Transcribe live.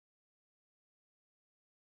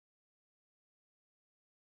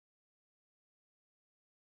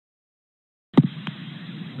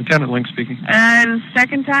Lieutenant Lenk speaking. And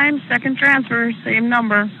second time, second transfer, same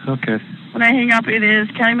number. Okay. When I hang up, it is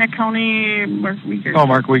Calumet County, Mark Wiegert. Oh,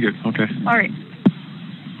 Mark Wiegert. Okay. All right.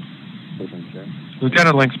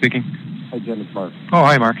 Lieutenant Lenk speaking. Hi, Jen. It's Mark. Oh,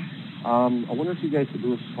 hi, Mark. I wonder if you guys could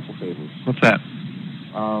do us a couple favors. What's that?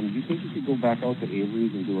 Do you think you could go back out to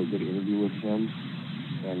Avery's and do a good interview with him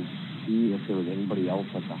and see if there was anybody else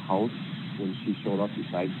at the house when she showed up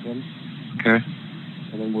besides him? Okay.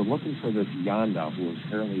 And then we're looking for this Yanda, who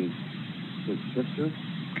apparently is his sister.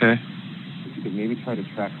 Okay. If you could maybe try to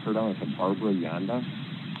track her down. It's a Barbara Yanda.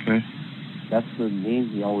 Okay. That's the name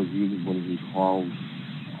he always uses when he calls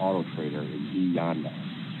Auto Trader, is Yanda.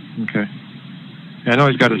 Okay. Yeah, I know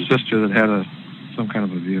he's got a sister that had some kind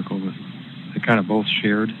of a vehicle that they kind of both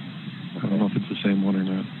shared. I don't know if it's the same one or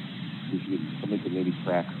not. Somebody could maybe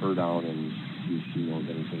track her down and see if she knows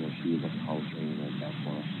anything, or she was at the house or anything like that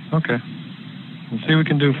for us. Okay. We'll see what we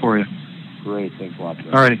can do for you. Great. Thanks a lot.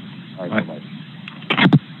 All righty. All right. Bye-bye.